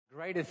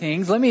Greater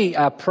things. Let me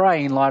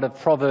pray in light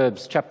of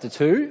Proverbs chapter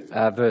 2,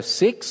 verse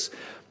 6,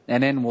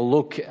 and then we'll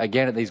look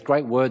again at these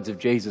great words of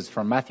Jesus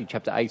from Matthew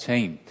chapter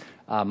 18.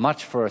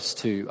 Much for us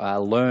to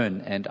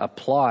learn and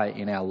apply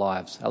in our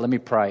lives. Let me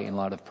pray in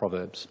light of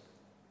Proverbs.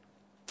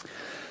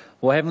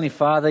 Well, Heavenly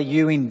Father,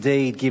 you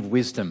indeed give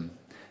wisdom,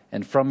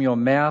 and from your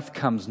mouth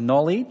comes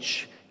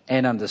knowledge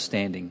and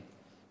understanding.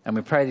 And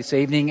we pray this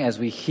evening as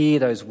we hear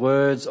those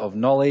words of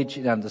knowledge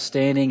and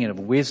understanding and of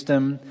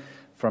wisdom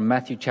from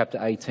Matthew chapter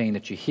 18,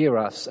 that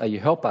you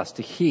help us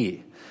to hear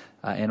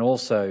and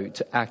also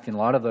to act in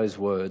light of those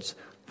words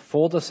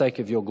for the sake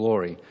of your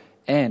glory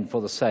and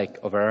for the sake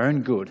of our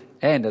own good,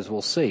 and as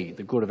we'll see,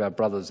 the good of our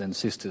brothers and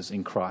sisters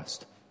in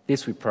Christ.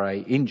 This we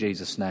pray in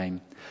Jesus' name.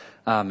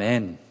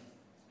 Amen.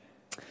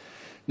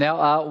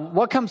 Now,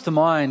 what comes to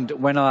mind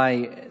when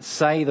I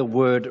say the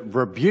word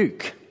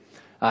rebuke?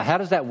 How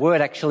does that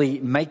word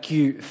actually make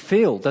you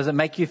feel? Does it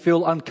make you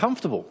feel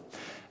uncomfortable?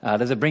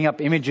 Does it bring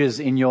up images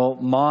in your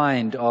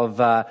mind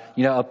of, a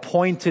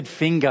pointed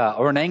finger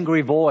or an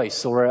angry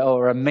voice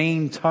or a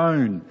mean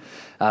tone?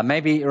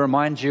 Maybe it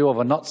reminds you of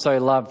a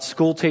not-so-loved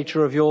school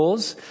teacher of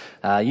yours,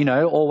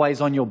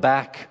 always on your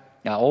back,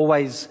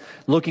 always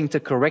looking to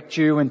correct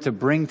you and to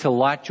bring to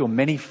light your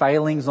many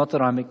failings, not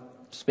that I'm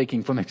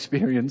speaking from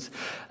experience.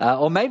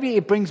 Or maybe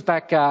it brings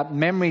back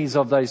memories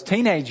of those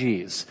teenage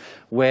years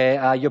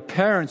where your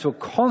parents were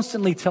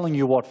constantly telling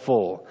you what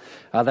for.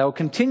 They were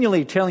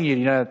continually telling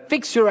you,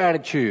 fix your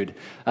attitude.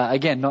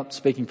 Again, not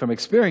speaking from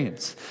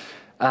experience.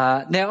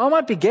 Now, I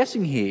might be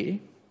guessing here,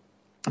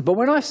 but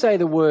when I say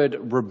the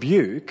word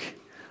rebuke,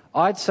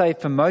 I'd say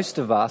for most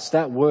of us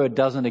that word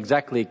doesn't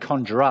exactly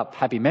conjure up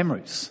happy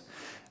memories.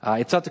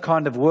 It's not the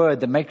kind of word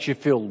that makes you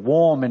feel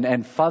warm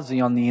and fuzzy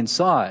on the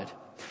inside.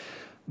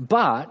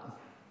 But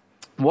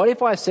what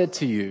if I said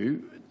to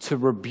you, to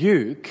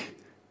rebuke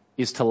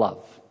is to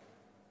love?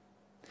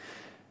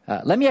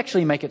 Let me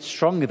actually make it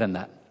stronger than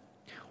that.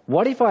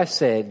 What if I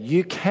said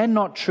you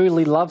cannot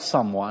truly love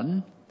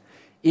someone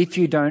if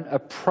you don't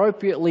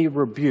appropriately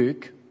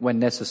rebuke when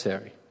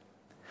necessary?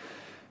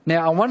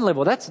 Now, on one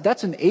level,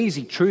 that's an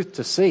easy truth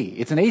to see.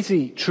 It's an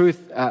easy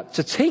truth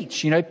to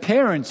teach.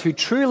 Parents who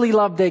truly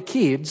love their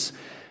kids,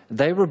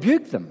 they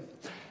rebuke them.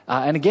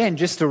 And again,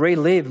 just to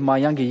relive my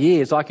younger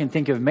years, I can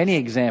think of many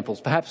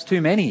examples, perhaps too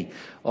many,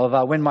 of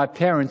when my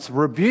parents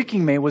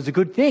rebuking me was a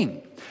good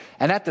thing.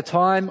 And at the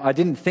time, I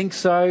didn't think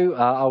so.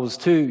 I was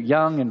too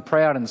young and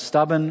proud and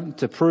stubborn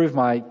to prove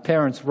my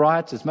parents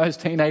right, as most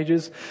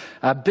teenagers.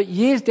 But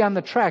years down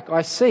the track,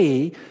 I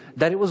see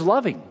that it was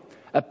loving.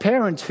 A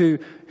parent who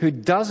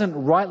doesn't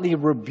rightly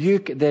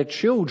rebuke their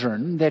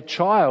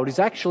child is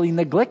actually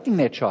neglecting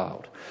their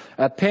child.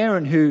 A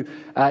parent who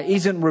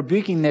isn't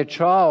rebuking their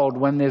child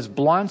when there's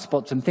blind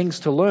spots and things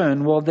to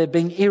learn, well, they're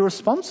being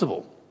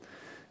irresponsible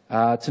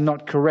to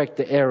not correct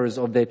the errors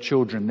of their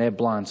children, their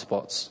blind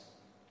spots.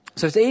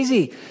 So it's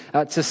easy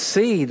to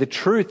see the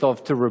truth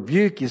of to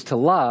rebuke is to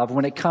love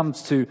when it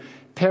comes to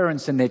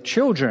parents and their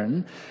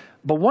children,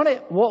 but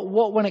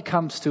what when it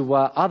comes to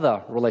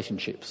other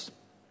relationships?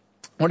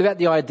 What about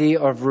the idea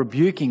of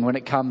rebuking when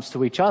it comes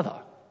to each other?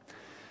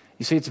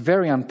 You see, it's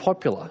very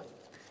unpopular.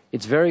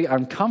 It's very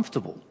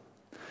uncomfortable.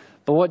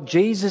 But what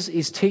Jesus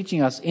is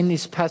teaching us in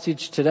this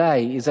passage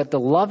today is that the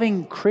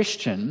loving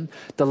Christian,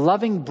 the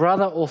loving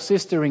brother or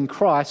sister in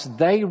Christ,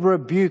 they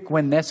rebuke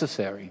when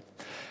necessary.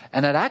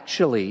 And that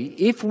actually,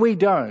 if we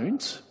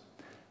don't,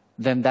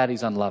 then that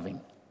is unloving.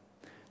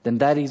 Then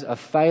that is a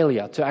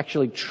failure to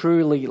actually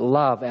truly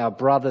love our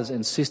brothers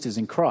and sisters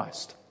in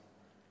Christ.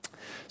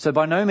 So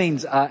by no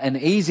means an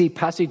easy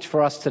passage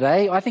for us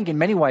today. I think in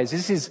many ways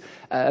this is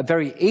a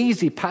very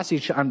easy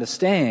passage to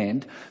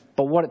understand,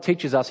 but what it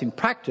teaches us in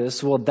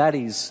practice, well, that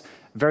is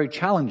very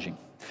challenging.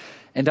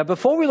 And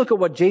before we look at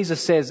what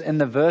Jesus says in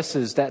the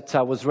verses that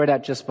was read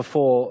out just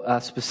before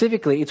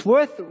specifically, it's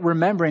worth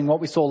remembering what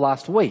we saw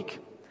last week.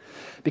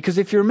 Because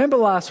if you remember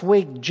last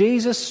week,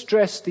 Jesus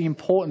stressed the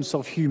importance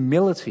of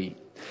humility.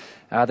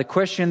 The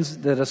questions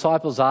the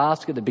disciples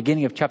asked at the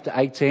beginning of chapter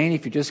 18,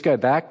 if you just go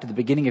back to the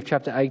beginning of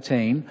chapter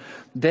 18,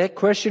 their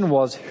question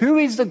was, who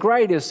is the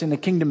greatest in the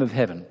kingdom of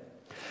heaven?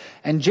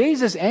 And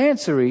Jesus'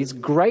 answer is,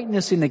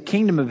 greatness in the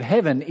kingdom of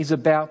heaven is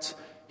about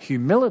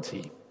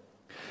humility.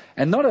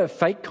 And not a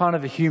fake kind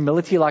of a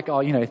humility like,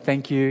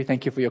 thank you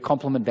for your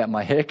compliment about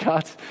my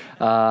haircut.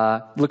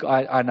 Look,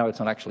 I know it's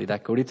not actually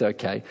that good, it's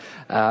okay.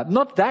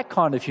 Not that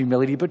kind of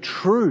humility, but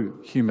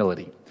true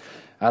humility.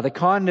 The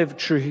kind of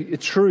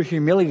true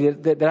humility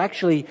that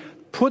actually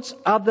puts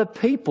other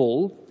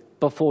people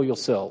before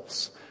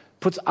yourselves,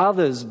 puts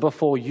others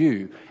before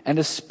you, and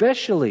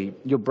especially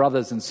your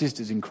brothers and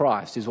sisters in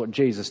Christ, is what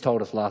Jesus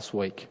told us last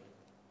week.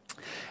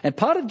 And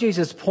part of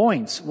Jesus'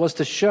 points was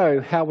to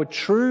show how a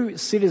true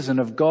citizen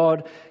of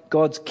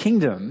God's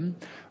kingdom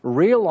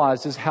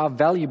realizes how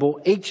valuable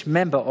each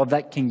member of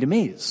that kingdom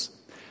is.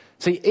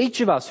 See, each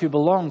of us who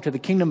belong to the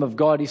kingdom of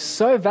God is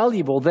so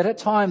valuable that at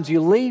times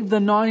you leave the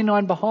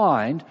 99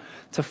 behind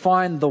to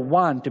find the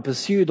one, to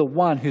pursue the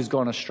one who's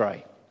gone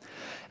astray.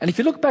 And if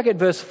you look back at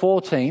verse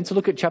 14, so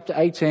look at chapter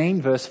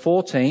 18, verse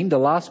 14, the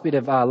last bit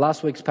of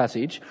last week's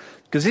passage,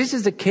 because this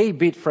is the key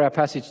bit for our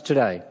passage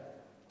today.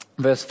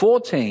 Verse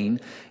 14,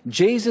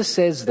 Jesus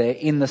says there,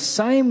 in the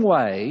same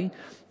way,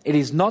 it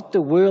is not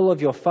the will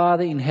of your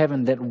Father in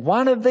heaven that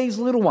one of these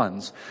little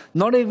ones,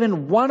 not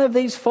even one of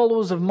these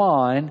followers of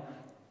mine,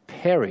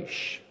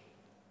 perish.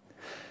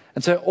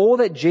 And so all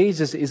that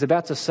Jesus is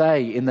about to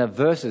say in the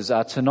verses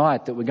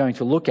tonight that we're going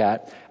to look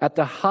at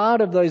the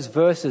heart of those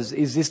verses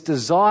is this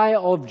desire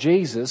of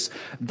Jesus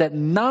that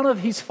none of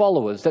his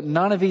followers, that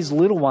none of his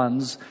little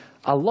ones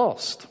are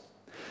lost.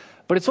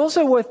 But it's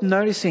also worth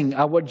noticing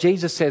what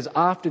Jesus says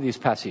after this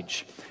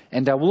passage.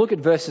 And we'll look at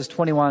verses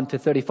 21 to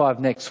 35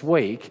 next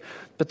week.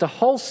 But the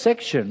whole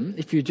section,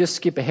 if you just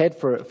skip ahead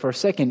for a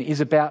second, is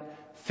about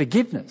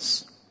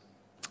forgiveness.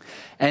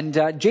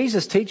 And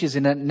Jesus teaches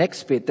in that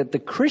next bit that the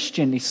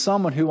Christian is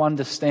someone who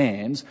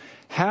understands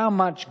how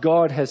much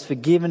God has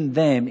forgiven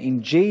them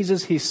in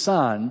Jesus, his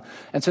Son.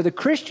 And so the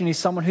Christian is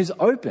someone who's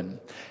open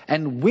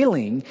and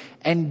willing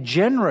and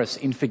generous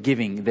in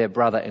forgiving their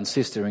brother and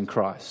sister in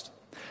Christ.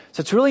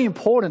 So it's really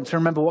important to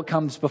remember what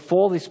comes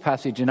before this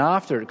passage and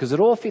after it, because it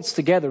all fits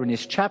together in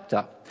this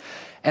chapter.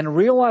 And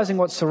realizing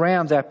what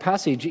surrounds our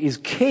passage is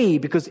key,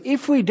 because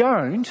if we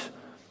don't,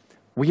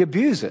 we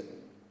abuse it.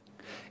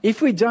 If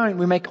we don't,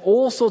 we make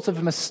all sorts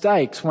of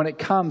mistakes when it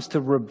comes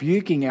to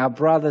rebuking our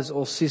brothers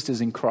or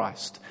sisters in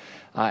Christ.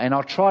 And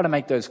I'll try to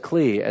make those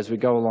clear as we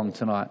go along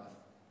tonight.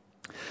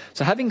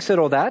 So having said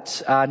all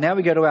that, now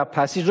we go to our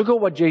passage. Look at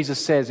what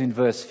Jesus says in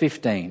verse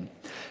 15.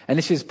 And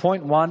this is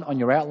point 1 on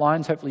your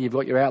outlines. Hopefully you've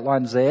got your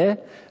outlines there.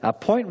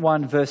 Point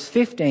 1, verse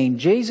 15,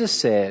 Jesus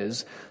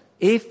says,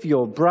 if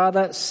your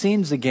brother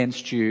sins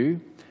against you,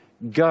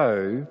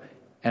 go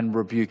and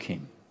rebuke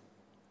him.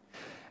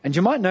 And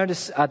you might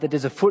notice that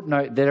there's a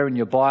footnote there in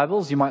your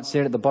Bibles. You might see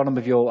it at the bottom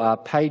of your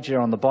page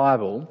there on the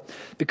Bible.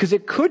 Because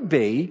it could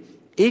be,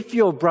 if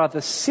your brother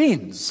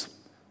sins,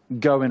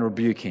 go and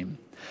rebuke him.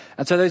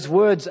 And so those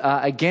words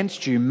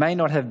against you may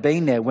not have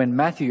been there when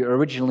Matthew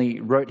originally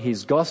wrote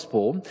his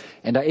gospel.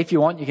 And if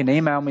you want, you can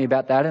email me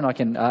about that and I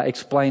can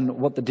explain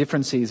what the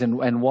difference is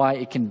and why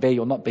it can be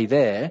or not be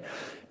there.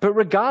 But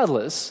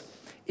regardless,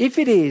 if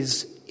it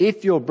is,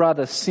 if your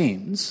brother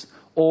sins,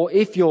 or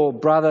if your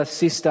brother,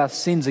 sister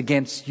sins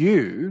against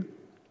you,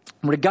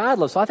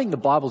 regardless, I think the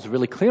Bible's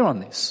really clear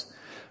on this.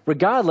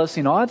 Regardless,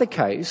 in either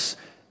case,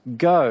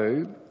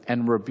 go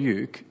and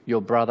rebuke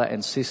your brother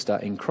and sister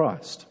in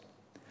Christ.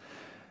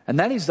 And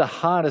that is the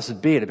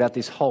hardest bit about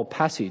this whole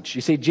passage.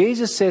 You see,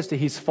 Jesus says to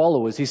his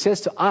followers, he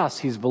says to us,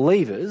 his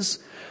believers,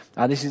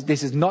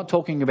 this is not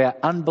talking about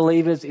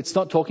unbelievers, it's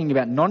not talking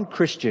about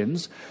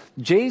non-Christians.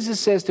 Jesus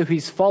says to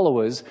his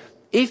followers,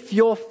 if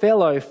your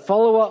fellow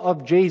follower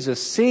of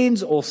Jesus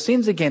sins or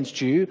sins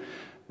against you,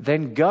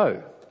 then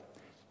go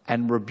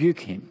and rebuke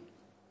him.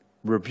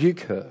 Rebuke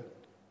her.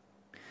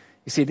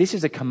 You see, this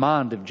is a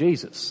command of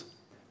Jesus.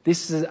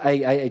 This is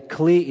a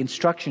clear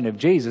instruction of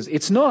Jesus.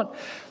 It's not,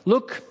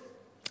 look,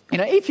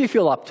 if you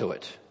feel up to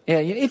it,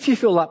 if you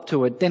feel up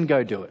to it, then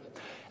go do it.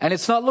 And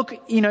it's not, look,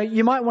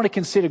 you might want to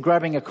consider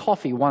grabbing a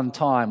coffee one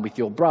time with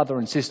your brother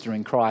and sister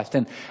in Christ.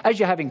 And as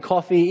you're having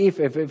coffee, if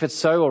it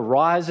so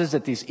arises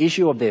that this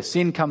issue of their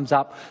sin comes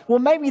up, well,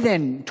 maybe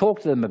then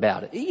talk to them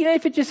about it.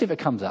 If it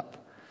comes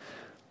up.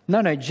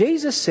 No,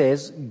 Jesus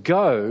says,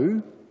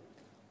 go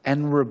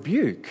and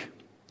rebuke.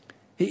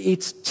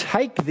 It's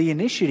take the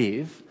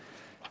initiative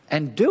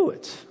and do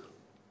it.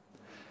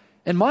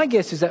 And my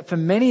guess is that for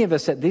many of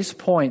us at this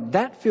point,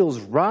 that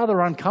feels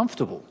rather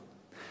uncomfortable.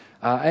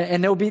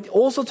 And there will be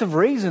all sorts of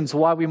reasons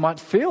why we might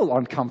feel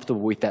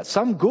uncomfortable with that.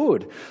 Some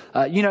good.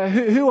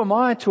 Who am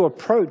I to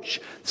approach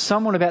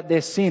someone about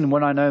their sin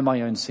when I know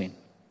my own sin?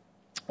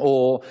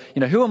 Or,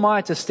 who am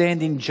I to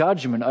stand in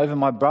judgment over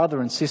my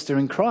brother and sister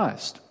in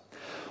Christ?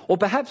 Or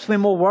perhaps we're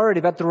more worried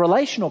about the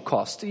relational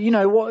cost.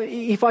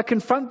 If I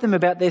confront them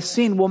about their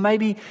sin, well,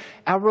 maybe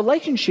our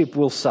relationship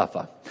will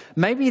suffer.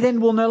 Maybe then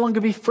we'll no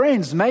longer be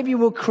friends. Maybe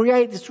we'll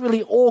create this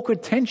really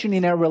awkward tension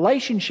in our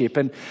relationship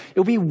and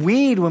it'll be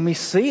weird when we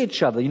see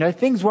each other.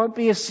 Things won't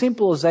be as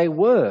simple as they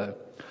were.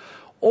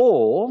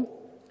 Or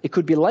it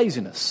could be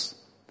laziness.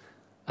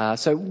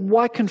 So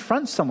why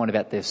confront someone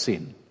about their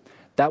sin?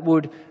 That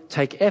would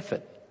take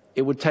effort.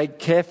 It would take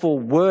careful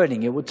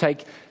wording. It would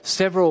take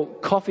several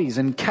coffees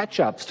and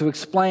catch-ups to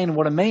explain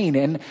what I mean.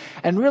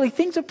 And really,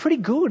 things are pretty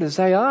good as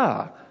they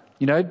are.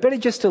 Better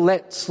just to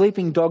let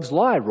sleeping dogs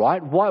lie,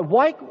 right?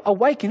 Why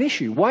awake an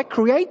issue? Why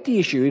create the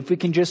issue if we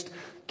can just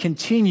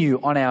continue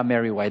on our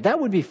merry way? That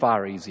would be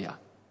far easier.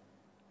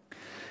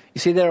 You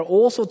see, there are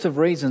all sorts of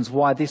reasons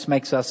why this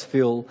makes us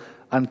feel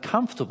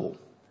uncomfortable.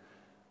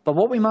 But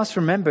what we must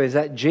remember is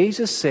that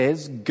Jesus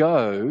says,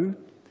 go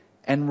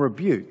and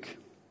rebuke.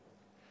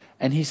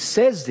 And he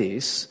says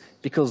this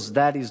because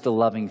that is the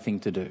loving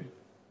thing to do.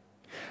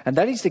 And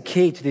that is the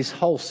key to this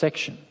whole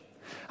section.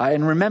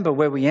 And remember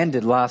where we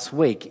ended last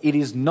week. It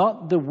is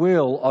not the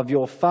will of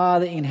your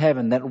Father in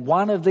heaven that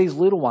one of these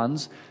little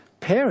ones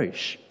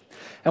perish.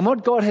 And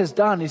what God has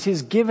done is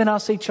he's given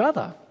us each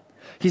other.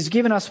 He's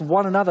given us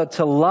one another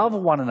to love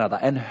one another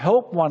and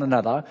help one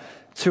another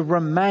to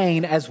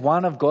remain as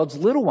one of God's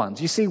little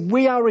ones. You see,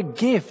 we are a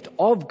gift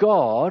of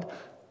God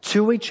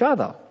to each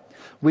other.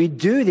 We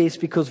do this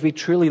because we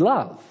truly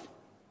love.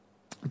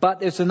 But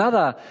there's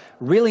another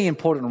really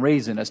important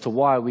reason as to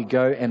why we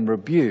go and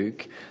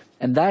rebuke,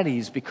 and that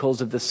is because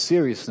of the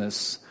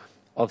seriousness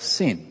of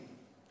sin.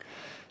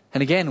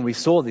 And again, we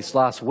saw this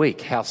last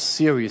week, how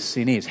serious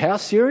sin is. How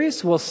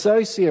serious? Well,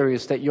 so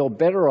serious that you're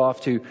better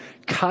off to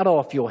cut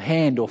off your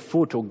hand or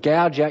foot or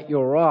gouge out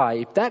your eye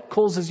if that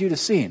causes you to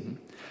sin,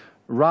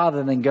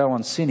 rather than go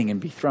on sinning and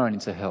be thrown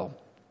into hell.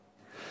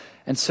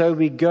 And so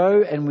we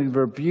go and we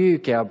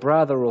rebuke our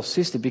brother or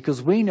sister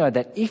because we know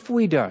that if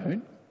we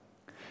don't,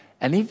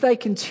 and if they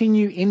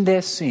continue in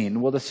their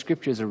sin, well, the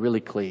scriptures are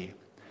really clear.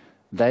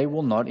 They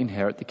will not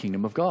inherit the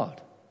kingdom of God.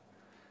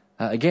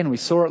 Again, we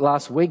saw it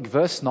last week,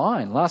 verse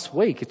 9. Last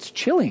week, it's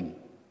chilling.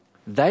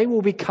 They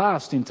will be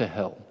cast into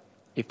hell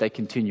if they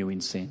continue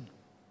in sin.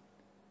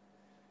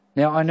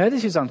 Now, I know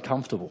this is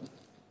uncomfortable.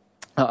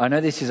 I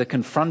know this is a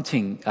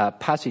confronting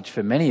passage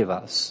for many of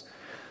us.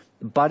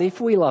 But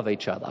if we love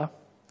each other,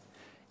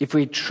 if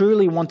we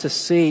truly want to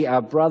see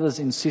our brothers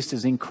and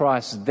sisters in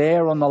Christ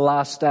there on the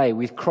last day,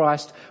 with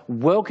Christ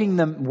welcoming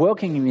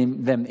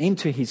them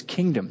into his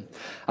kingdom,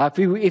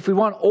 if we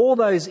want all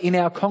those in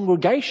our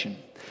congregation,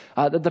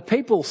 the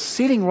people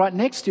sitting right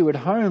next to you at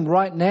home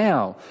right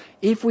now,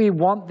 if we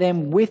want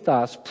them with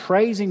us,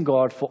 praising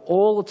God for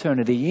all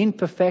eternity in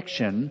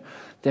perfection,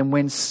 then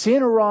when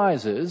sin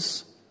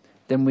arises,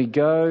 then we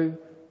go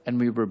and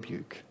we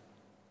rebuke.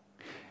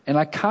 And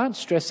I can't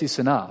stress this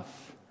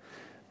enough,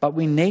 but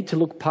we need to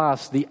look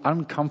past the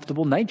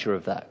uncomfortable nature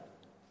of that.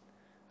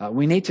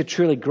 We need to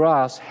truly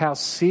grasp how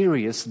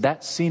serious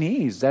that sin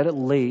is, that it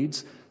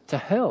leads to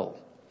hell.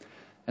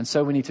 And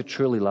so we need to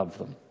truly love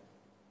them.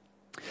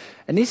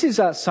 And this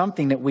is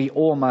something that we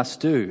all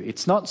must do.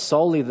 It's not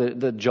solely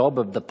the job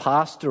of the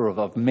pastor,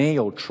 of me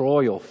or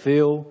Troy or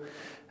Phil.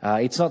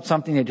 It's not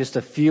something that just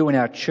a few in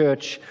our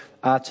church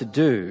are to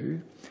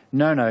do.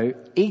 No,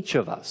 each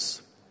of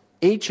us,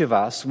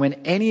 when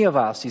any of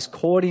us is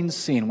caught in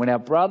sin, when our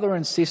brother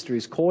and sister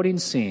is caught in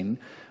sin,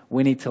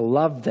 we need to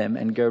love them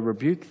and go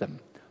rebuke them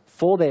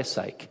for their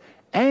sake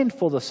and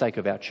for the sake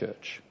of our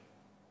church.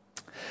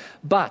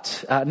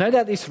 But no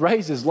doubt this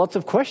raises lots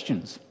of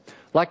questions.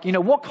 Like,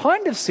 what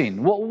kind of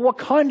sin? What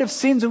kind of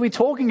sins are we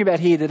talking about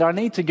here that I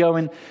need to go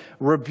and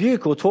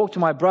rebuke or talk to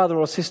my brother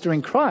or sister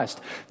in Christ?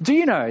 Do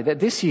you know that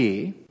this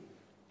year,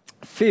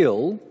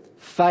 Phil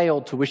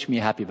failed to wish me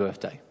a happy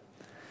birthday?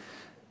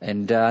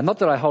 And not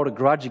that I hold a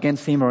grudge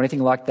against him or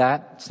anything like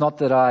that. It's not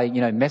that I,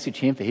 message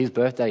him for his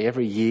birthday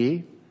every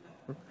year.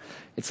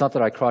 It's not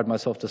that I cried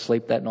myself to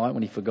sleep that night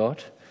when he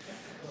forgot.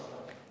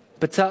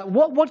 But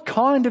what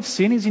kind of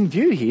sin is in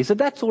view here? Is it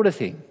that sort of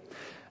thing?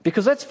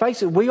 Because let's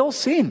face it, we all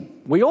sin.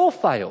 We all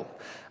fail.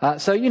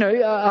 So,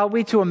 are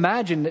we to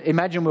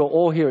imagine we're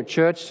all here at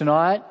church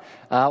tonight,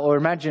 or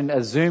imagine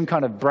a Zoom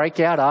kind of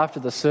breakout after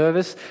the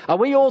service? Are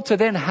we all to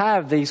then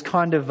have these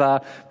kind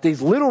of,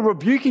 these little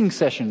rebuking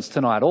sessions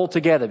tonight all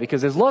together?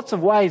 Because there's lots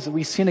of ways that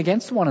we sin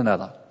against one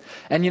another.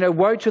 And,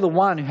 woe to the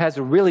one who has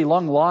a really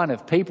long line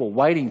of people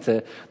waiting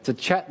to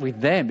chat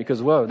with them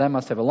because, whoa, they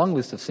must have a long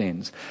list of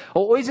sins.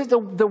 Or is it the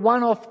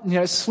one-off,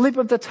 slip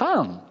of the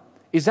tongue?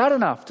 Is that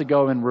enough to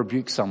go and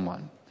rebuke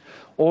someone?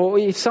 Or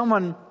if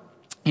someone,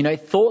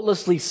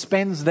 thoughtlessly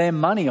spends their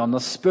money on the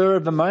spur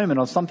of the moment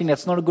on something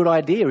that's not a good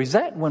idea, is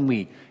that when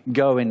we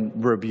go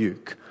and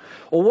rebuke?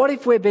 Or what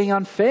if we're being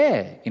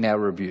unfair in our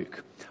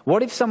rebuke?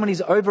 What if someone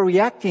is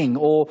overreacting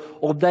or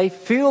they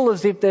feel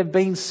as if they've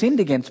been sinned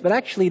against, but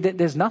actually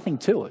there's nothing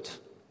to it?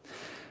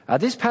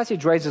 This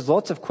passage raises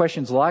lots of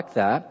questions like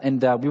that,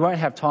 and we won't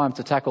have time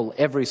to tackle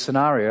every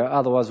scenario,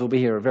 otherwise we'll be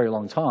here a very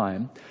long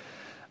time.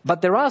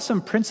 But there are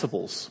some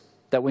principles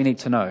that we need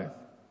to know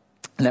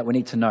and that we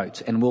need to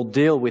note, and we'll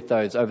deal with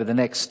those over the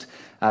next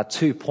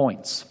 2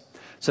 points.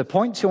 So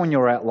point 2 on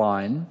your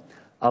outline,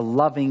 a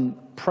loving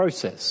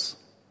process.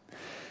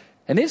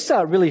 And this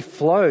really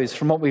flows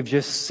from what we've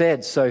just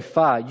said so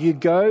far. You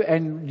go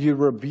and you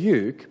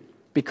rebuke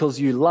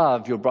because you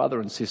love your brother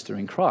and sister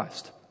in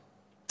Christ.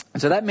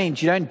 And so that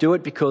means you don't do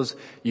it because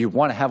you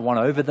want to have one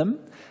over them.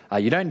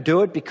 You don't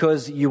do it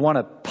because you want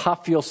to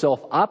puff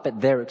yourself up at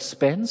their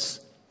expense.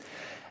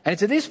 And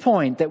it's at this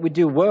point that we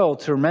do well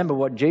to remember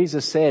what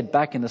Jesus said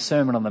back in the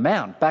Sermon on the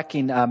Mount, back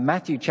in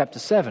Matthew chapter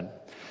 7.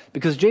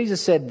 Because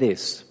Jesus said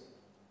this.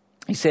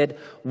 He said,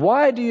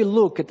 "Why do you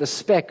look at the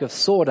speck of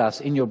sawdust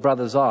in your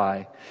brother's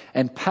eye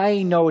and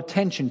pay no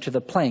attention to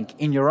the plank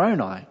in your own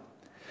eye?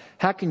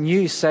 How can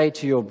you say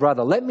to your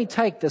brother, 'Let me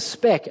take the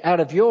speck out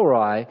of your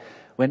eye,'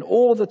 when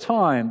all the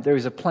time there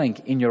is a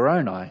plank in your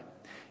own eye?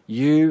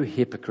 You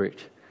hypocrite.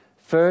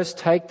 First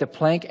take the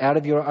plank out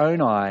of your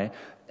own eye,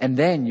 and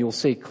then you'll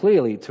see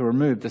clearly to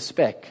remove the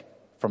speck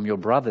from your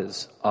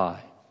brother's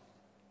eye."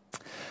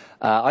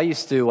 I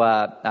used to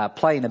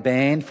play in a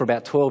band for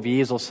about 12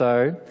 years or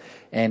so,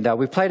 and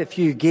we played a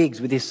few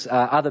gigs with this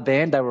other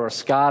band. They were a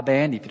ska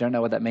band. If you don't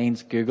know what that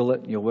means, Google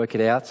it, you'll work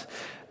it out.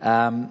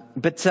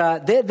 But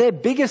their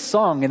biggest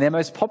song and their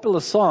most popular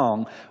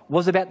song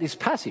was about this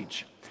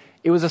passage.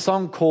 It was a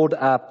song called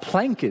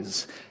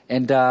Plankers.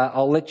 And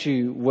I'll let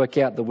you work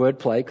out the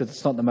wordplay because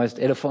it's not the most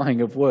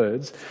edifying of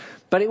words.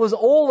 But it was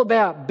all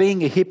about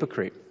being a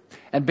hypocrite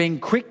and being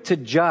quick to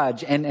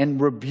judge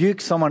and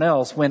rebuke someone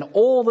else when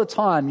all the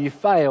time you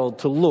failed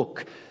to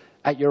look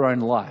at your own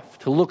life,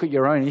 to look at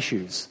your own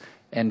issues,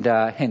 and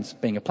hence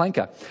being a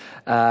planker.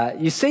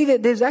 You see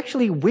that there's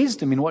actually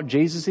wisdom in what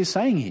Jesus is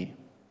saying here.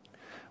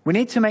 We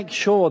need to make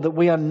sure that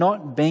we are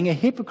not being a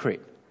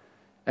hypocrite.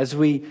 As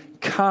we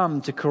come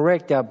to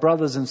correct our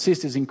brothers and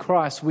sisters in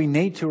Christ, we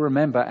need to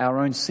remember our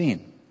own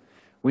sin.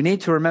 We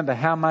need to remember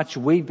how much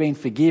we've been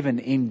forgiven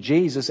in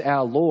Jesus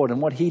our Lord and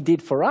what he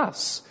did for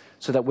us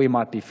so that we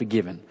might be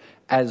forgiven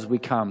as we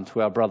come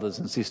to our brothers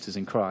and sisters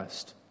in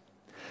Christ.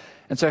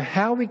 And so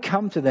how we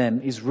come to them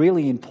is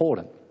really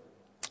important.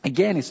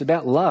 Again, it's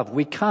about love.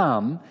 We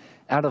come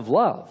out of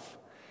love.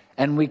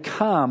 And we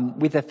come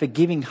with a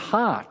forgiving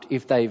heart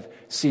if they've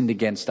sinned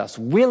against us.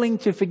 Willing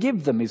to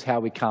forgive them is how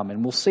we come.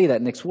 And we'll see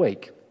that next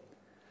week.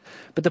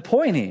 But the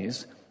point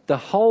is, the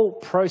whole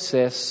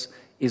process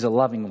is a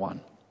loving one.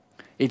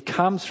 It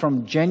comes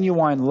from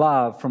genuine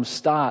love from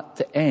start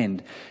to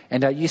end.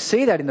 And you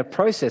see that in the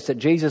process that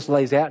Jesus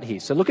lays out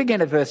here. So look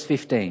again at verse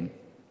 15.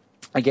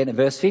 Again at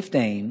verse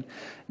 15,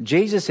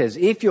 Jesus says,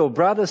 if your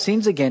brother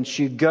sins against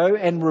you, go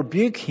and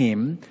rebuke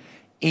him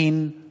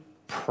in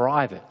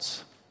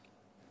private.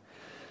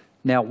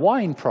 Now, why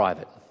in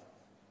private?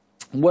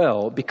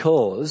 Well,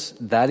 because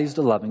that is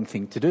the loving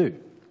thing to do.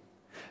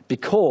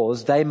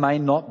 Because they may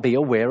not be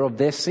aware of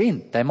their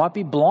sin. They might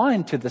be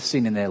blind to the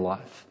sin in their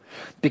life.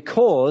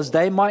 Because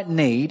they might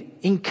need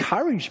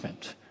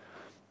encouragement.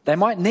 They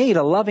might need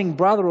a loving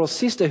brother or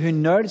sister who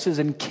notices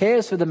and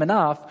cares for them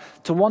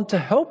enough to want to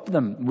help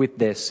them with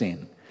their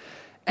sin.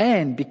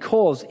 And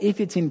because if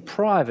it's in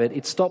private,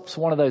 it stops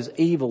one of those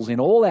evils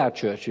in all our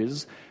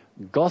churches,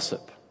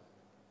 gossip.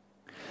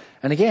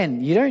 And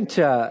again, you don't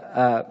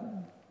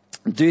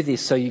do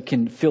this so you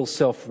can feel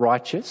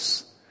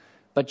self-righteous,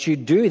 but you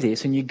do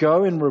this and you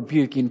go and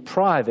rebuke in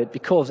private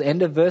because,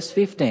 end of verse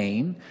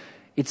 15,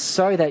 it's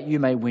so that you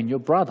may win your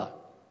brother.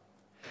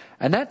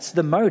 And that's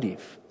the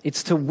motive.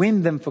 It's to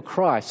win them for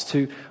Christ,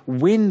 to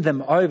win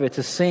them over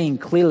to seeing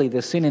clearly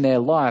the sin in their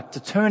life, to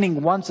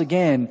turning once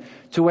again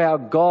to our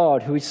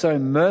God who is so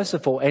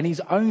merciful and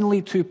is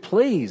only too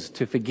pleased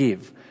to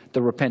forgive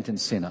the repentant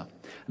sinner.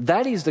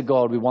 That is the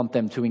God we want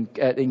them to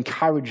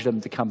encourage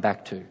them to come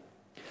back to.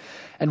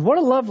 And what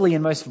a lovely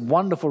and most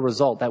wonderful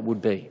result that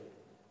would be.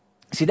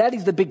 See, that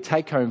is the big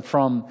take home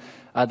from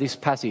this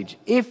passage.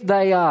 If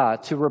they are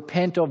to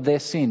repent of their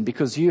sin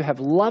because you have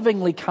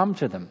lovingly come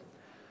to them,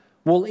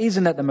 well,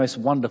 isn't that the most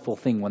wonderful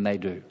thing when they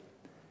do?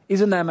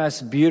 Isn't that the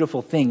most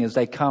beautiful thing as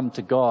they come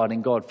to God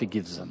and God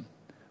forgives them?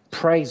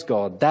 Praise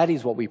God. That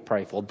is what we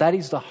pray for. That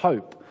is the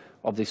hope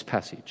of this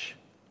passage.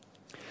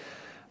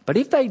 But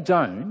if they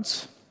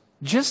don't,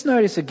 just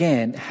notice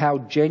again how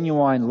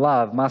genuine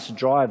love must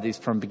drive this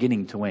from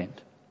beginning to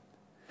end.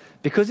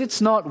 Because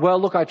it's not, well,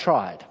 look, I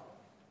tried.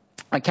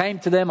 I came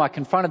to them, I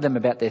confronted them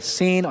about their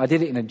sin, I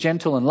did it in a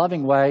gentle and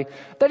loving way.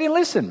 They didn't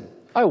listen.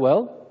 Oh,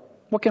 well,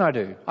 what can I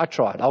do? I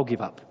tried, I'll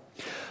give up.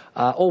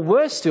 Or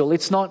worse still,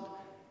 it's not,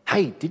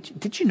 hey,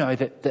 did you know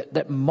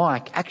that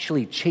Mike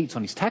actually cheats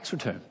on his tax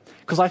return?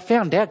 Because I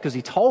found out because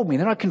he told me,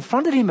 and then I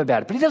confronted him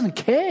about it, but he doesn't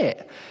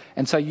care.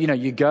 And so,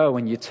 you go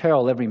and you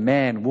tell every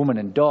man, woman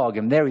and dog,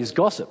 and there is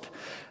gossip.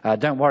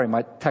 Don't worry,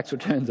 my tax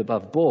return's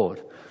above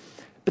board.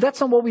 But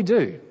that's not what we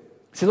do.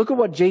 See, look at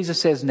what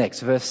Jesus says next,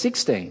 verse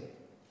 16.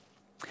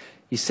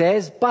 He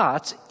says,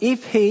 but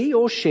if he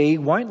or she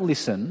won't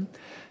listen,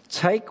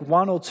 take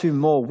one or two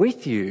more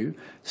with you,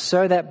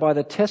 so that by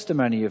the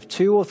testimony of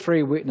 2 or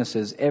 3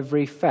 witnesses,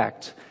 every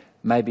fact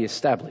may be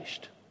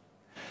established.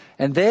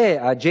 And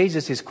there,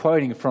 Jesus is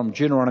quoting from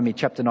Deuteronomy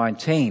chapter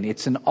 19.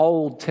 It's an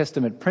Old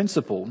Testament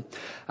principle,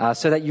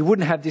 so that you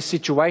wouldn't have this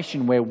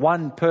situation where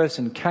one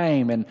person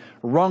came and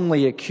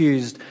wrongly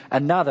accused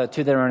another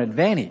to their own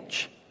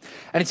advantage.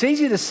 And it's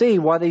easy to see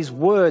why these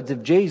words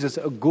of Jesus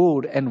are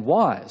good and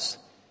wise.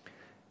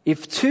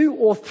 If 2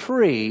 or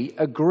 3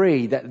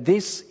 agree that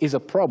this is a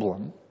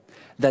problem,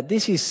 that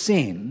this is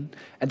sin,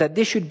 and that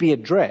this should be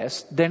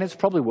addressed, then it's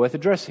probably worth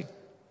addressing.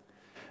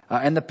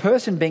 And the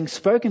person being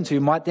spoken to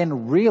might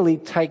then really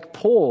take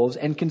pause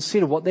and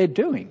consider what they're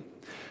doing.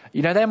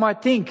 They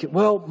might think,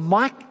 well,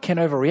 Mike can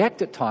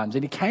overreact at times,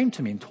 and he came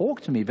to me and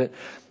talked to me, but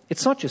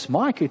it's not just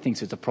Mike who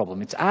thinks it's a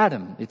problem. It's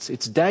Adam. It's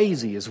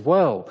Daisy as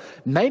well.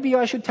 Maybe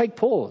I should take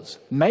pause.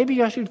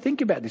 Maybe I should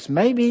think about this.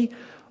 Maybe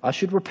I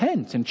should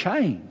repent and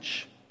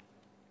change.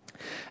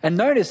 And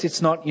notice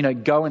it's not,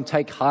 go and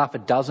take half a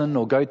dozen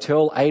or go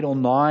tell 8 or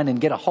 9 and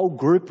get a whole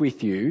group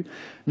with you.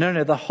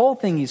 No, the whole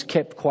thing is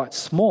kept quite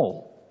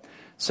small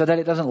so that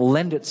it doesn't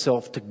lend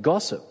itself to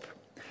gossip.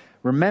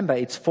 Remember,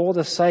 it's for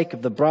the sake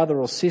of the brother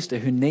or sister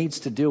who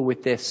needs to deal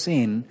with their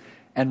sin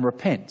and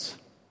repent.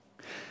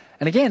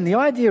 And again, the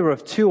idea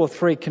of 2 or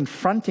 3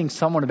 confronting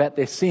someone about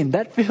their sin,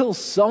 that feels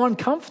so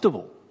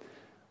uncomfortable.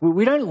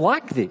 We don't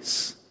like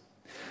this.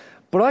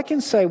 But I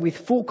can say with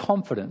full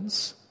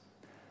confidence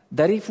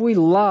that if we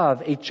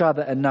love each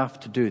other enough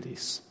to do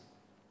this,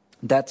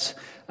 that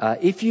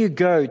if you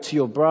go to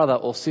your brother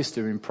or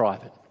sister in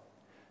private,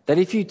 that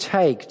if you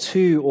take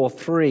 2 or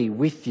 3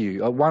 with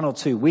you, or 1 or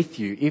 2 with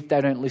you, if they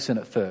don't listen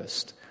at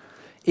first,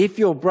 if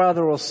your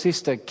brother or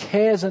sister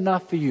cares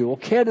enough for you or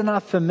cared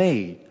enough for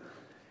me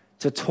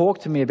to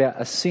talk to me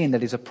about a sin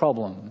that is a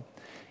problem,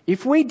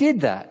 if we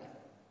did that,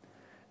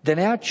 then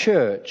our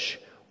church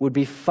would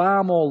be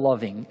far more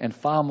loving and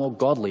far more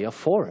godlier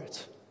for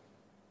it.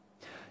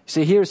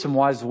 See, here are some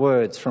wise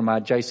words from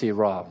J.C.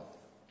 Ryle.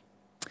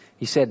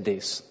 He said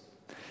this.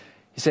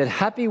 He said,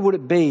 "Happy would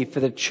it be for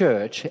the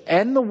church,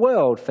 and the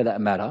world for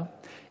that matter,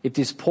 if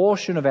this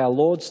portion of our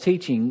Lord's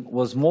teaching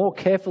was more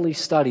carefully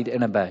studied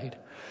and obeyed.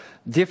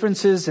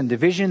 Differences and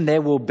division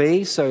there will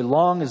be so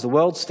long as the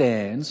world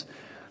stands,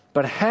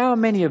 but how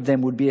many of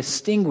them would be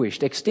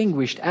extinguished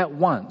at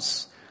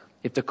once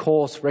if the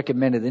course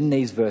recommended in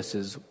these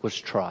verses was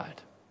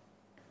tried?"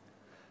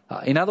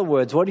 In other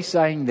words, what he's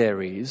saying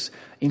there is,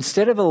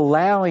 instead of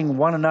allowing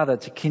one another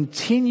to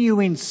continue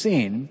in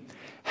sin,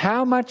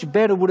 how much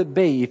better would it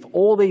be if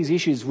all these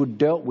issues were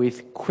dealt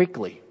with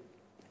quickly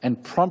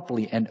and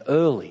promptly and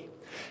early,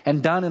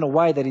 and done in a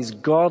way that is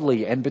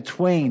godly and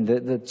between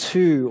the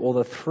 2 or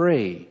the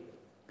 3.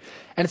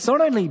 And it's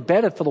not only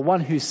better for the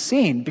one who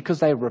sinned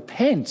because they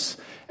repent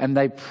and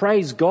they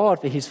praise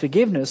God for his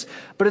forgiveness,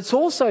 but it's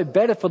also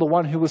better for the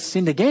one who was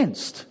sinned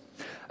against.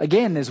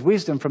 Again, there's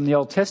wisdom from the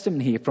Old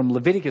Testament here, from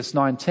Leviticus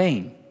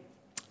 19.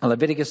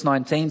 Leviticus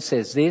 19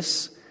 says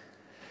this.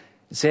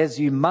 It says,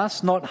 "You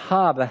must not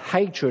harbour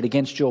hatred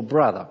against your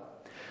brother.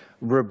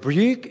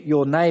 Rebuke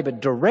your neighbour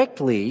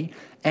directly,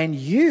 and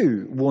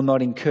you will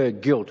not incur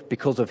guilt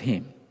because of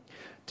him.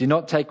 Do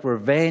not take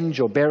revenge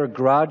or bear a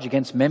grudge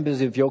against members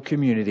of your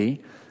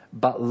community,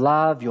 but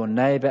love your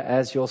neighbour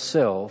as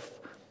yourself.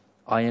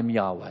 I am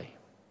Yahweh."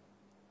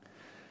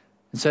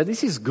 And so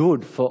this is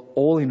good for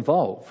all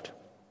involved.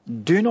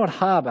 Do not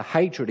harbour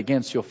hatred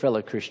against your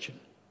fellow Christian.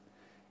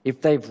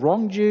 If they've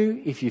wronged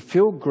you, if you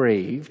feel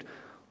grieved,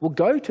 well,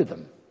 go to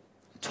them.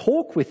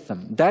 Talk with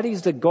them. That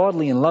is the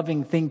godly and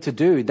loving thing to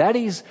do. That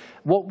is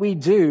what we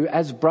do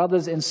as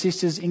brothers and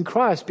sisters in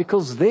Christ,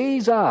 because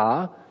these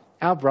are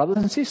our brothers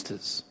and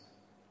sisters.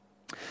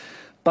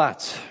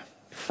 But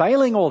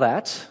failing all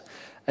that,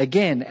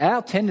 again,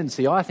 our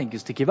tendency, I think,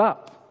 is to give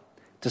up.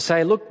 To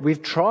say, look,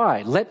 we've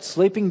tried. Let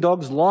sleeping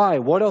dogs lie.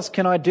 What else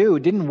can I do?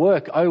 It didn't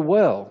work. Oh,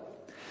 well.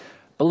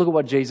 But look at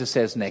what Jesus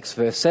says next,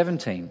 verse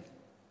 17.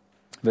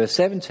 Verse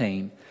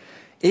 17,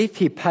 "If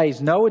he pays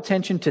no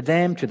attention to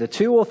them, to the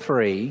 2 or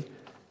 3,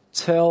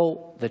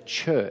 tell the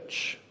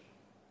church."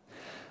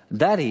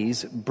 That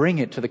is, bring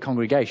it to the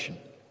congregation.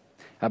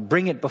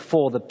 Bring it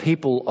before the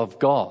people of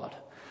God.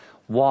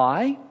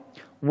 Why?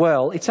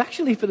 Well, it's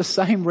actually for the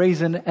same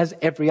reason as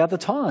every other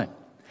time.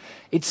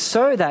 It's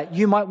so that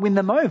you might win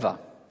them over.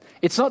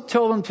 It's not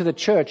tell them to the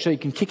church so you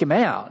can kick them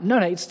out. No,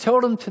 it's tell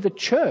them to the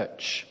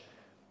church.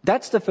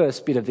 That's the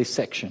first bit of this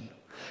section.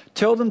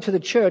 Tell them to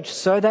the church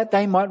so that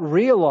they might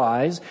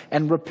realise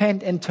and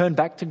repent and turn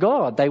back to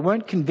God. They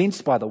weren't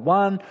convinced by the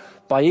 1,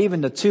 by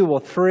even the 2 or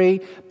 3,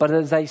 but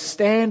as they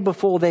stand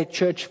before their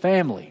church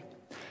family.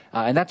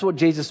 And that's what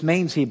Jesus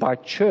means here by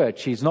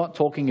church. He's not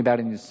talking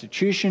about an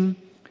institution.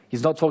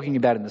 He's not talking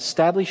about an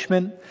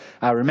establishment.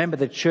 Remember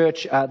the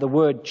church, the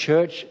word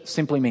church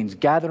simply means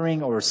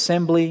gathering or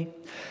assembly.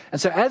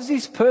 And so as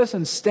this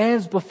person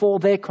stands before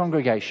their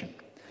congregation,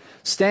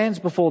 stands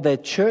before their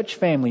church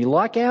family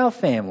like our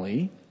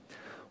family,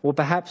 well,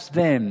 perhaps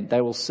then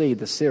they will see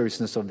the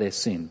seriousness of their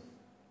sin.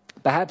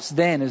 Perhaps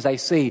then, as they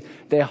see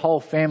their whole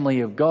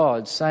family of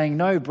God saying,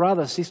 "No,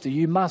 brother, sister,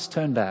 you must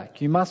turn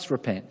back, you must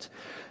repent,"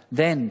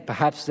 then,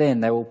 perhaps then,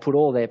 they will put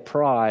all their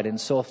pride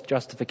and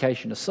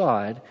self-justification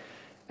aside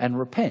and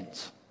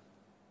repent.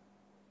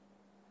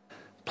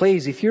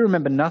 Please, if you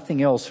remember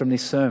nothing else from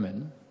this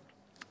sermon,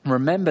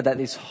 remember that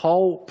this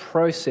whole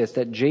process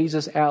that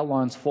Jesus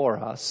outlines for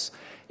us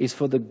is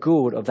for the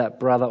good of that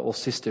brother or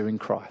sister in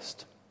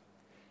Christ.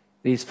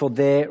 It is for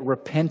their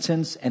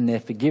repentance and their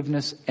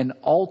forgiveness, and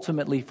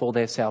ultimately for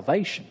their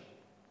salvation.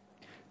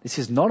 This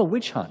is not a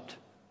witch hunt.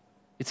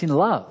 It's in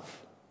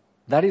love.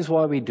 That is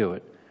why we do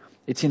it.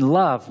 It's in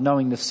love,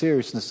 knowing the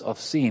seriousness of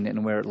sin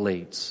and where it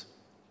leads.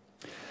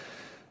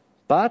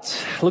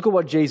 But look at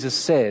what Jesus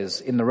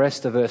says in the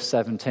rest of verse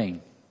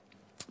 17.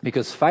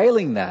 Because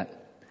failing that,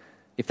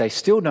 if they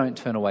still don't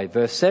turn away,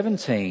 verse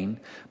 17,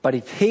 "But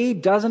if he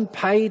doesn't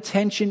pay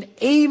attention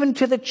even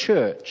to the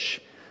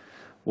church,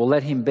 well,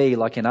 let him be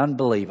like an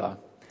unbeliever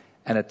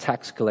and a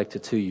tax collector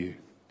to you."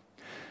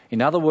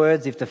 In other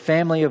words, if the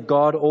family of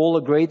God all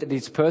agree that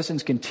this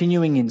person's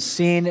continuing in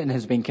sin and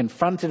has been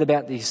confronted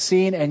about this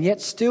sin and yet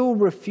still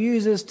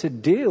refuses to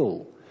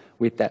deal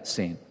with that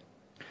sin,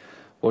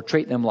 or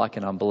treat them like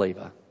an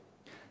unbeliever,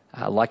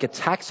 like a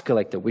tax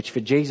collector, which for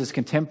Jesus'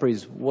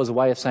 contemporaries was a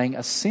way of saying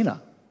a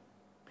sinner.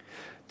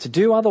 To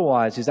do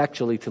otherwise is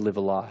actually to live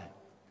a lie.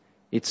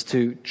 It's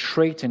to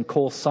treat and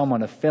call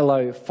someone a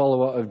fellow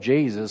follower of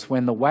Jesus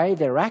when the way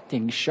they're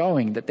acting is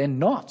showing that they're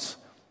not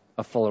a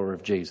a follower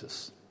of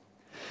Jesus.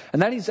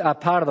 And that is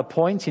part of the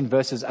point in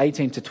verses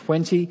 18 to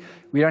 20.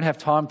 We don't have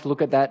time to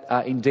look at that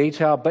in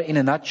detail, but in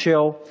a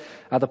nutshell,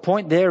 the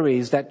point there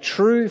is that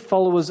true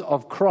followers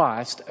of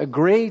Christ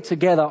agree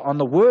together on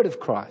the word of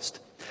Christ.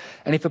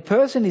 And if a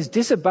person is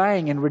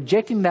disobeying and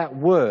rejecting that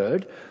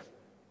word,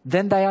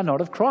 then they are not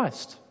of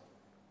Christ.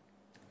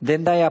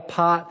 Then they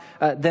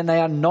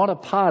are not a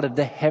part of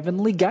the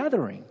heavenly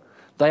gathering.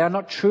 They are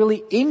not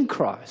truly in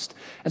Christ.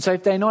 And so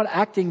if they're not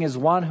acting as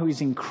one who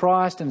is in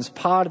Christ and is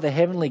part of the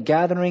heavenly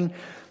gathering,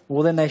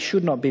 well, then they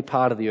should not be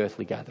part of the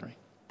earthly gathering.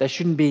 They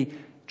shouldn't be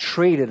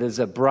treated as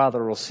a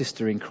brother or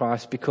sister in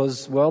Christ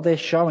because, well, they're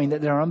showing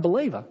that they're an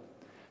unbeliever.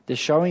 They're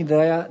showing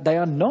they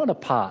are not a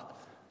part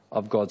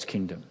of God's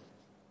kingdom.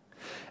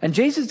 And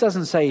Jesus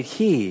doesn't say it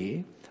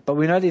here, but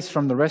we know this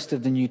from the rest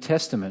of the New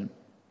Testament.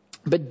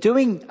 But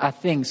doing a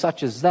thing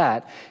such as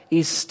that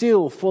is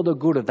still for the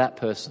good of that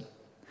person.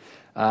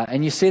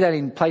 And you see that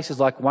in places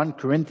like 1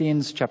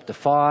 Corinthians chapter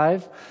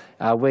 5,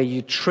 where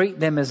you treat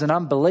them as an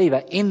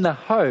unbeliever in the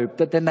hope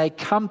that then they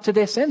come to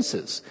their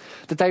senses,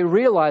 that they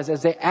realize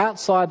as they're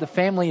outside the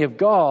family of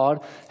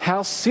God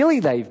how silly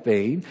they've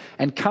been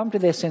and come to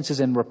their senses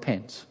and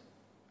repent.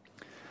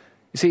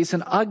 You see, it's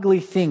an ugly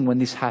thing when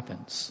this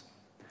happens,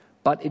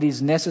 but it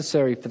is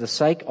necessary for the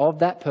sake of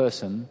that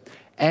person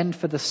and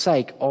for the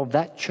sake of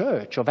that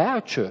church, of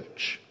our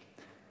church.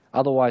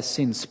 Otherwise,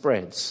 sin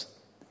spreads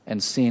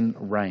and sin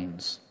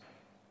reigns.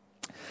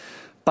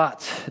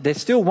 But there's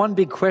still one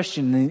big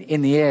question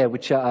in the air,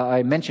 which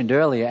I mentioned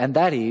earlier, and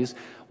that is,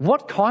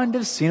 what kind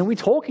of sin are we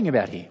talking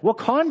about here? What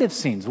kind of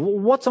sins?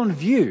 What's on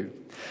view?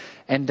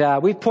 And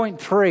with point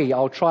 3,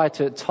 I'll try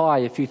to tie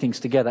a few things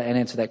together and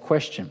answer that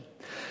question.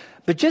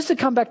 But just to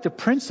come back to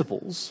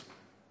principles,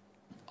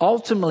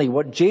 ultimately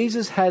what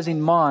Jesus has in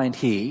mind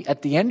here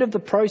at the end of the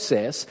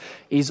process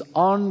is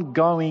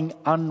ongoing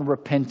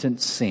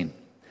unrepentant sin.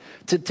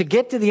 To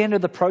get to the end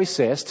of the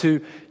process,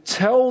 to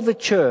tell the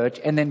church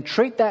and then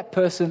treat that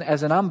person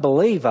as an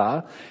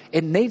unbeliever,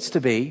 it needs to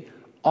be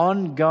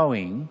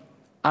ongoing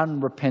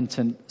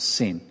unrepentant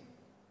sin.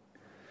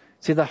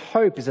 See, the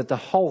hope is that the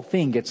whole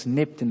thing gets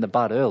nipped in the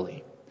bud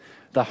early.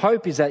 The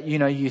hope is that,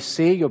 you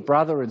see your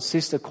brother and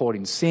sister caught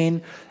in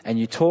sin and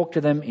you talk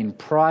to them in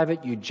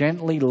private, you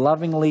gently,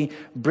 lovingly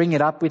bring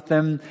it up with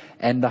them,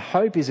 and the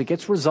hope is it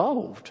gets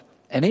resolved.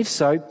 And if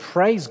so,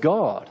 praise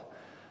God.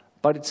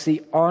 But it's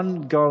the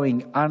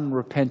ongoing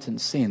unrepentant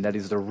sin that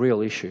is the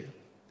real issue.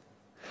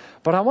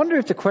 But I wonder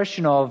if the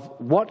question of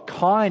what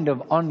kind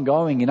of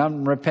ongoing and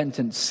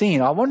unrepentant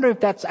sin, I wonder if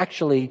that's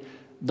actually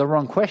the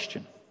wrong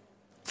question.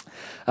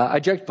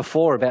 I joked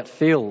before about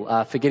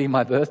Phil forgetting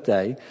my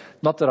birthday.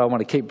 Not that I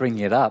want to keep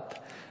bringing it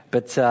up,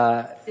 but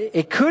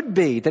it could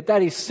be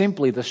that is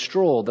simply the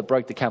straw that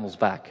broke the camel's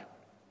back.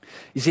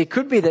 You see, it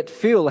could be that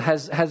Phil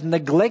has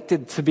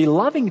neglected to be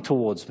loving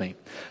towards me,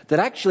 that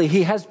actually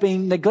he has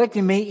been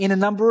neglecting me in a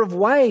number of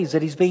ways,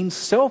 that he's been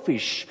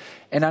selfish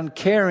and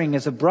uncaring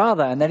as a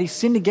brother, and that he's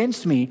sinned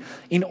against me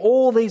in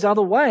all these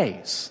other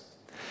ways.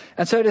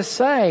 And so to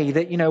say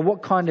that,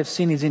 what kind of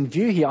sin is in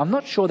view here, I'm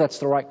not sure that's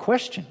the right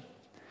question.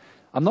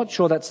 I'm not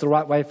sure that's the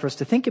right way for us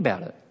to think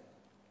about it.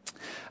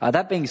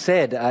 That being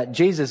said,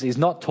 Jesus is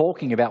not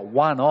talking about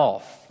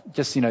one-off,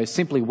 just,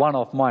 simply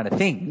one-off minor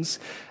things.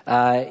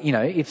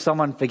 If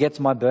someone forgets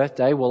my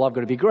birthday, well, I've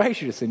got to be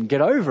gracious and get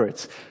over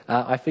it.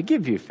 I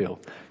forgive you, Phil.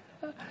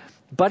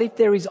 But if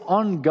there is an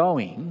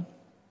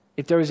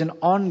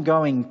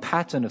ongoing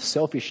pattern of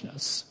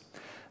selfishness,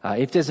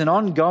 if there's an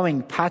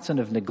ongoing pattern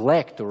of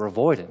neglect or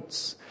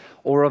avoidance,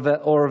 or of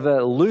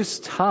a loose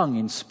tongue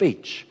in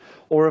speech,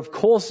 or of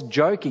course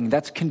joking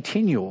that's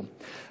continual,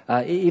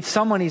 if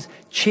someone is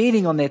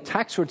cheating on their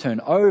tax return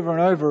over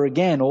and over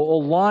again,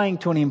 or lying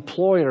to an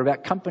employer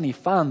about company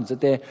funds that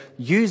they're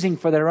using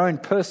for their own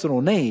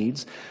personal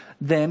needs,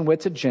 then we're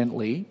to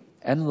gently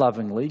and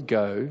lovingly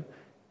go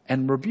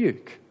and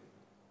rebuke.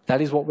 That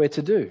is what we're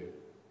to do.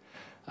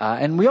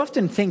 And we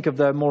often think of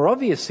the more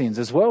obvious sins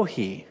as well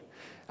here.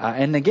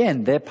 And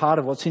again, they're part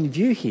of what's in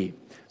view here.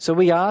 So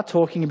we are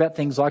talking about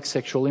things like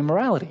sexual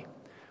immorality.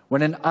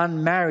 When an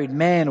unmarried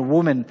man or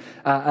woman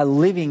are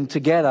living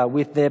together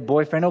with their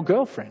boyfriend or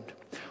girlfriend,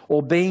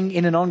 or being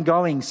in an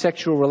ongoing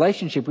sexual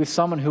relationship with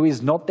someone who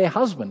is not their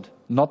husband,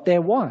 not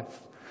their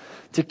wife.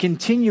 To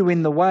continue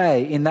in that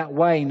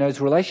way in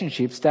those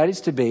relationships, that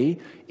is to be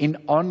in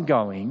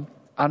ongoing,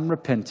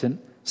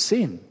 unrepentant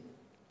sin.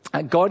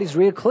 God is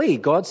real clear.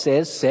 God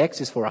says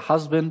sex is for a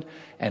husband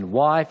and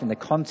wife in the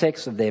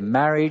context of their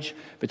marriage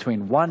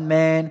between one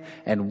man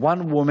and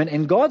one woman.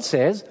 And God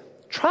says,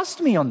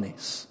 trust me on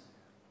this.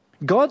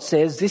 God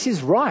says this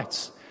is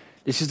right.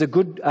 This is a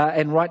good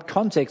and right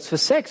context for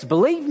sex.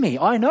 Believe me,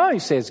 I know,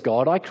 says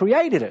God, I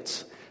created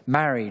it.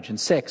 Marriage and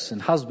sex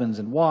and husbands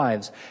and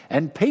wives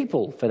and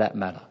people for that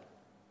matter.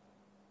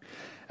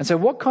 And so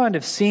what kind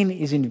of sin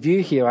is in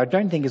view here, I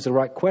don't think is the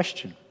right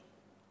question.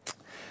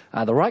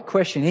 The right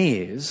question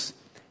is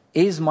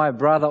my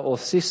brother or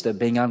sister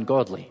being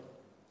ungodly?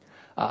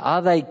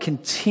 Are they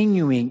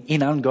continuing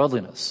in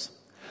ungodliness?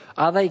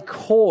 Are they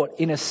caught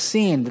in a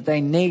sin that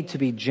they need to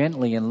be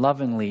gently and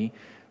lovingly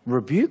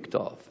rebuked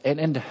of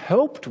and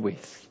helped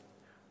with?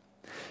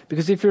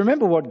 Because if you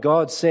remember what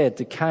God said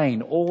to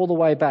Cain all the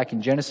way back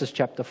in Genesis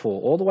chapter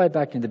 4, all the way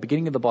back in the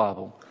beginning of the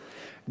Bible,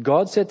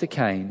 God said to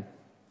Cain,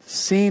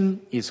 sin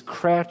is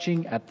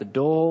crouching at the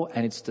door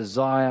and its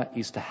desire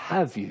is to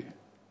have you.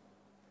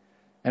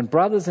 And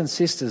brothers and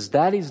sisters,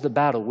 that is the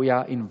battle we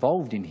are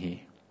involved in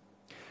here.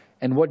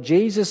 And what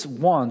Jesus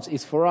wants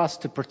is for us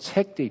to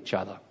protect each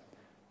other,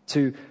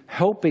 to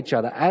help each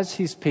other as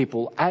his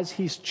people, as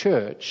his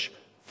church,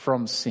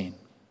 from sin.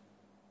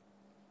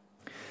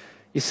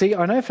 You see,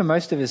 I know for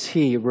most of us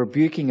here,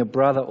 rebuking a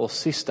brother or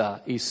sister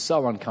is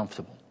so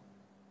uncomfortable.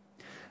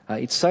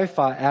 It's so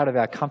far out of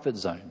our comfort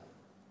zone.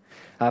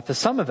 For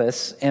some of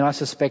us, and I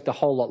suspect a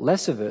whole lot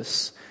less of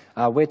us,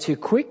 we're too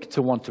quick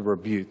to want to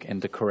rebuke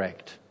and to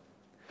correct.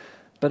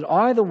 But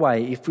either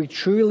way, if we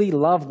truly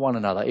love one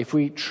another, if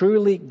we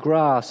truly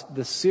grasp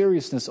the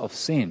seriousness of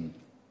sin,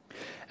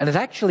 and that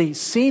actually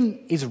sin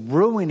is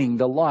ruining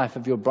the life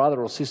of your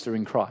brother or sister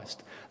in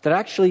Christ, that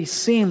actually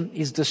sin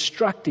is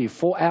destructive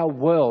for our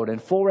world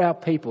and for our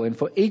people and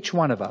for each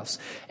one of us,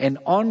 and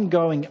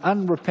ongoing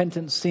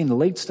unrepentant sin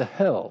leads to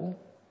hell.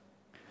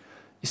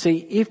 You see,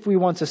 if we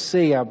want to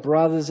see our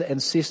brothers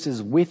and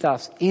sisters with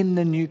us in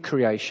the new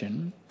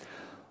creation,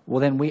 well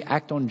then we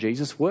act on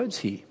Jesus' words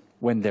here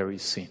when there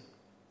is sin.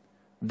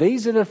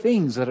 These are the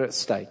things that are at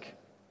stake.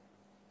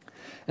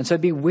 And so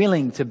be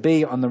willing to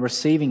be on the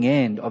receiving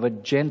end of a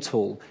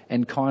gentle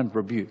and kind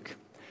rebuke.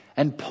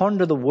 And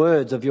ponder the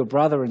words of your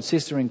brother and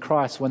sister in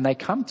Christ when they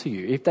come to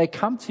you. If they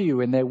come to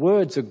you and their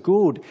words are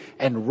good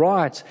and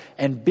right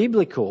and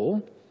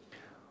biblical,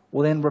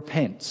 well then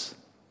repent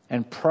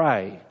and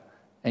pray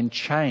and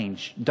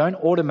change. Don't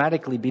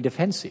automatically be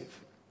defensive.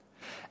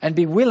 And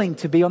be willing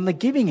to be on the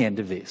giving end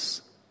of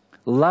this.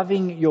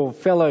 Loving your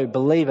fellow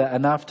believer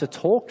enough to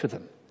talk to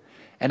them.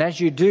 And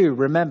as you do,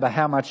 remember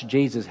how much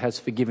Jesus has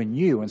forgiven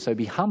you. And so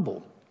be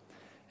humble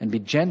and be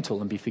gentle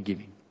and be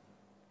forgiving.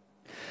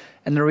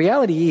 And the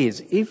reality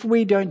is, if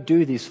we don't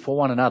do this for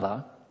one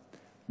another,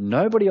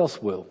 nobody else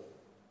will.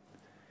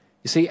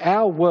 You see,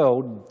 our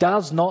world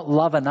does not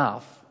love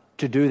enough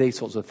to do these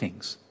sorts of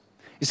things.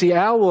 You see,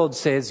 our world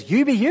says,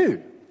 you be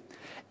you.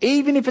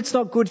 Even if it's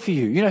not good for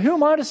you. You know, who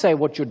am I to say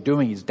what you're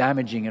doing is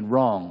damaging and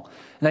wrong?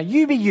 Now,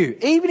 you be you.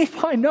 Even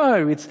if I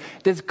know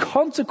there's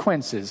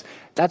consequences,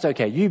 that's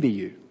okay. You be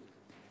you.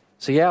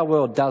 See, our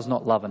world does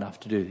not love enough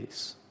to do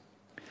this.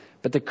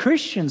 But the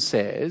Christian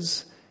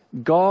says,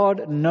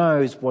 God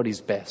knows what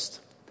is best.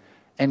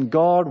 And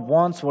God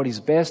wants what is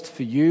best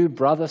for you,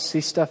 brother,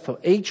 sister, for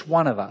each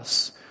one of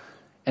us.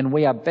 And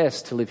we are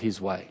best to live his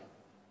way.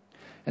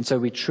 And so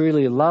we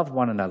truly love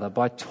one another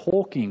by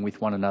talking with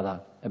one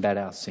another about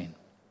our sin.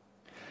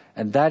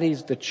 And that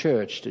is the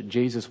church that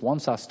Jesus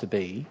wants us to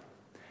be,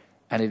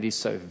 and it is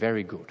so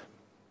very good.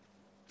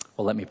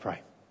 Well, let me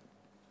pray.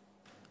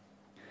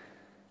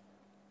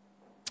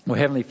 Well,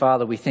 Heavenly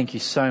Father, we thank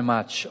you so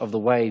much of the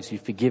ways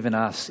you've forgiven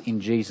us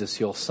in Jesus,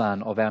 your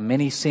Son, of our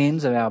many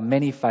sins and our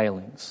many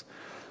failings.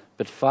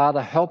 But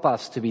Father, help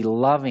us to be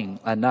loving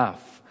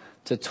enough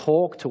to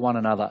talk to one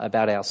another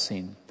about our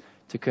sin,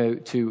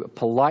 to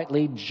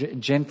politely,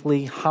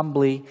 gently,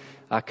 humbly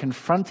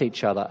confront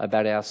each other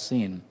about our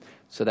sin,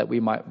 so that we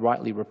might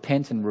rightly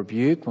repent and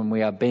rebuke when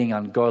we are being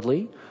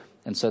ungodly,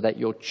 and so that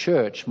your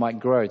church might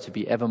grow to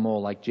be ever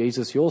more like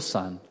Jesus, your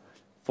Son,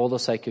 for the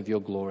sake of your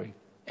glory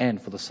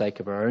and for the sake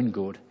of our own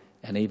good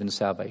and even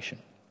salvation.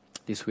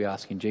 This we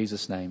ask in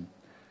Jesus' name.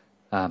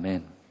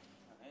 Amen.